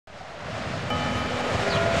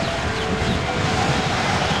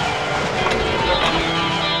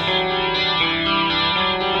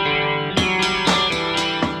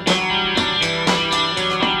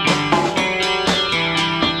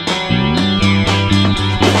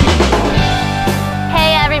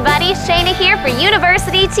here for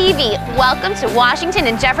University TV. Welcome to Washington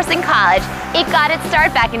and Jefferson College. It got its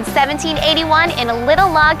start back in 1781 in a little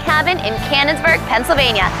log cabin in Canonsburg,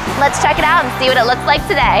 Pennsylvania. Let's check it out and see what it looks like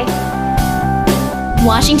today.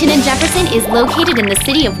 Washington and Jefferson is located in the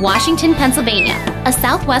city of Washington, Pennsylvania, a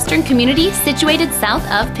southwestern community situated south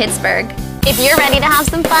of Pittsburgh. If you're ready to have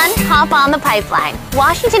some fun, hop on the Pipeline.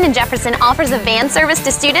 Washington and Jefferson offers a van service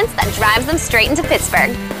to students that drives them straight into Pittsburgh.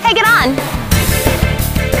 Hey, get on!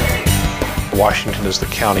 Washington is the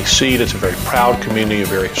county seat. It's a very proud community, a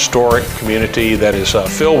very historic community that is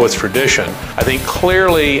filled with tradition. I think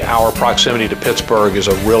clearly our proximity to Pittsburgh is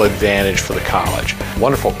a real advantage for the college.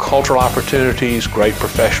 Wonderful cultural opportunities, great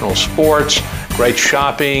professional sports, great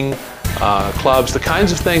shopping, clubs, the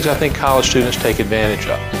kinds of things I think college students take advantage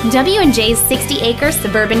of. W&J's 60-acre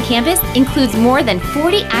suburban campus includes more than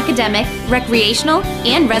 40 academic, recreational,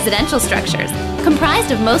 and residential structures,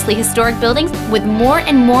 comprised of mostly historic buildings with more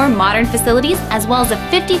and more modern facilities, as well as a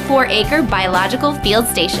 54-acre biological field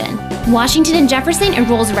station. Washington and Jefferson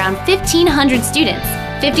enrolls around 1,500 students,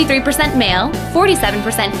 53% male,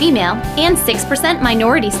 47% female, and 6%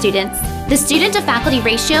 minority students. The student-to-faculty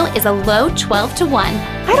ratio is a low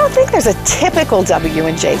 12-to-1. I don't think there's a typical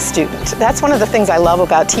W&J student. That's one of the things I love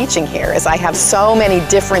about teaching here, is I have so many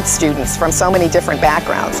different students from so many different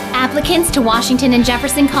backgrounds. Applicants to Washington and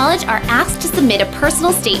Jefferson College are asked to submit a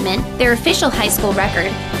personal statement, their official high school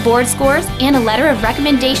record, board scores, and a letter of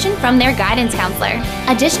recommendation from their guidance counselor.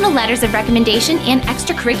 Additional letters of recommendation and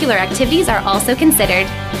extracurricular activities are also considered.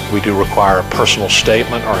 We do require a personal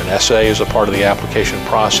statement or an essay as a part of the application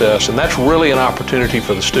process, and that's really an opportunity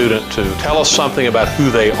for the student to tell us something about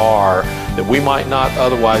who they are that we might not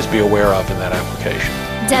otherwise be aware of in that application.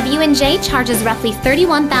 W&J charges roughly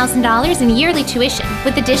 $31,000 in yearly tuition,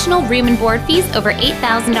 with additional room and board fees over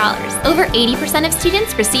 $8,000. Over 80% of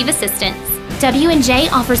students receive assistance. W&J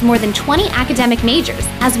offers more than 20 academic majors,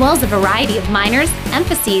 as well as a variety of minors,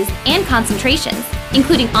 emphases, and concentrations,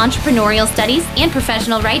 including entrepreneurial studies and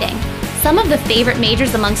professional writing. Some of the favorite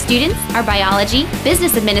majors among students are biology,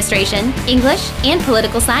 business administration, English, and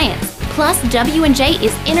political science. Plus, W&J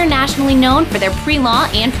is internationally known for their pre-law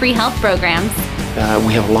and pre-health programs.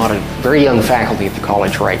 We have a lot of very young faculty at the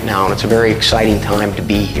college right now, and it's a very exciting time to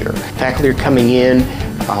be here. Faculty are coming in,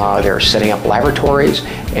 they're setting up laboratories,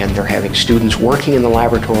 and they're having students working in the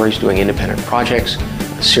laboratories, doing independent projects,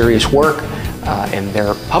 serious work, and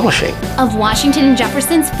they're publishing. Of Washington and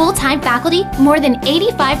Jefferson's full-time faculty, more than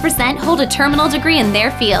 85% hold a terminal degree in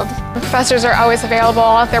their field. Professors are always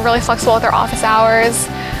available. They're really flexible with their office hours.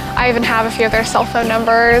 I even have a few of their cell phone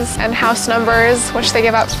numbers and house numbers, which they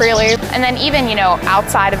give out freely. And then even,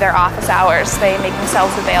 outside of their office hours, they make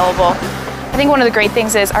themselves available. I think one of the great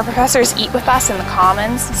things is our professors eat with us in the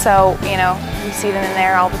commons, so, we see them in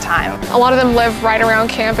there all the time. A lot of them live right around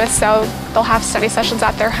campus, so they'll have study sessions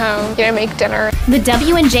at their home, make dinner. The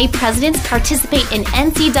W&J presidents participate in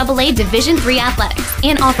NCAA Division III athletics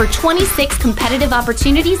and offer 26 competitive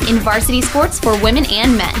opportunities in varsity sports for women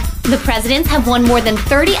and men. The presidents have won more than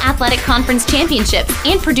 30 athletic conference championships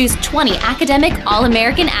and produced 20 academic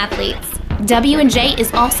All-American athletes. W&J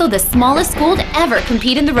is also the smallest school to ever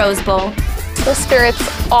compete in the Rose Bowl. The spirit's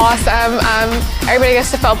awesome. Everybody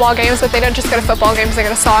goes to football games, but they don't just go to football games, they go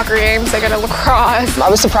to soccer games, they go to lacrosse. I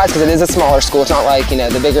was surprised because it is a smaller school. It's not like,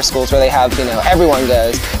 the bigger schools where they have, everyone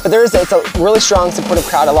goes. But it's a really strong, supportive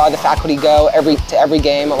crowd. A lot of the faculty go to every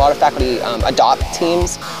game. A lot of faculty adopt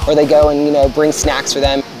teams, or they go and, bring snacks for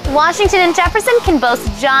them. Washington and Jefferson can boast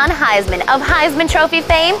John Heisman of Heisman Trophy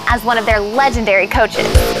fame as one of their legendary coaches.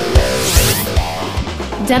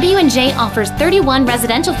 W&J offers 31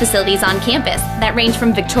 residential facilities on campus that range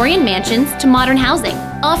from Victorian mansions to modern housing,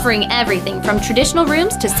 offering everything from traditional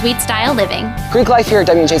rooms to suite-style living. Greek life here at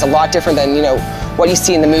W&J is a lot different than, what you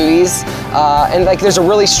see in the movies. And there's a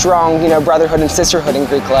really strong, brotherhood and sisterhood in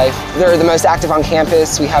Greek life. They're the most active on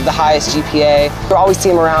campus. We have the highest GPA. We always see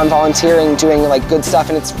them around volunteering, doing good stuff,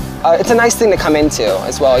 and it's a nice thing to come into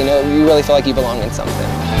as well. You really feel like you belong in something.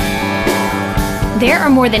 There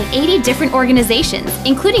are more than 80 different organizations,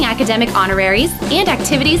 including academic honoraries and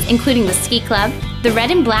activities including the Ski Club, the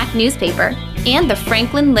Red and Black newspaper, and the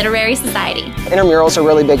Franklin Literary Society. Intramurals are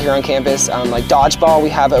really big here on campus. Like dodgeball, we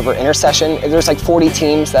have over intercession. There's 40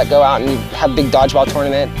 teams that go out and have a big dodgeball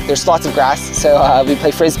tournament. There's lots of grass, so we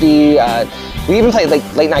play frisbee. We even played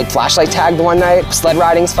late night flashlight tag the one night. Sled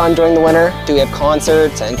riding's fun during the winter. We have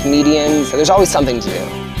concerts and comedians. So there's always something to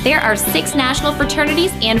do. There are 6 national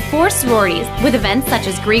fraternities and 4 sororities, with events such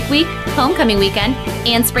as Greek Week, Homecoming Weekend,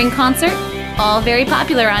 and Spring Concert, all very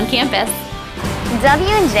popular on campus.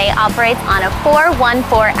 W&J operates on a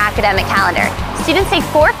 4-1-4 academic calendar. Students take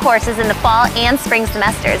 4 courses in the fall and spring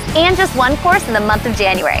semesters, and just 1 course in the month of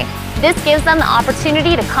January. This gives them the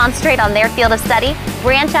opportunity to concentrate on their field of study,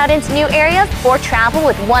 branch out into new areas, or travel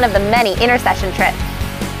with one of the many intersession trips.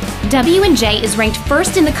 W&J is ranked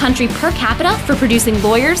 1st in the country per capita for producing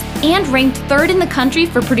lawyers and ranked 3rd in the country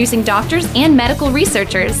for producing doctors and medical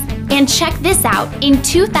researchers. And check this out, in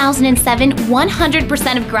 2007,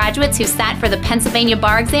 100% of graduates who sat for the Pennsylvania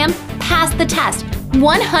bar exam passed the test,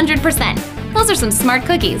 100%. Those are some smart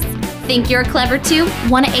cookies. Think you're clever too?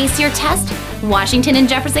 Want to ace your test? Washington and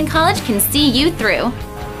Jefferson College can see you through.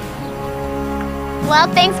 Well,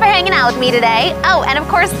 thanks for hanging out with me today. Oh, and of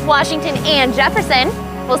course, Washington and Jefferson.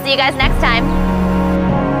 We'll see you guys next time.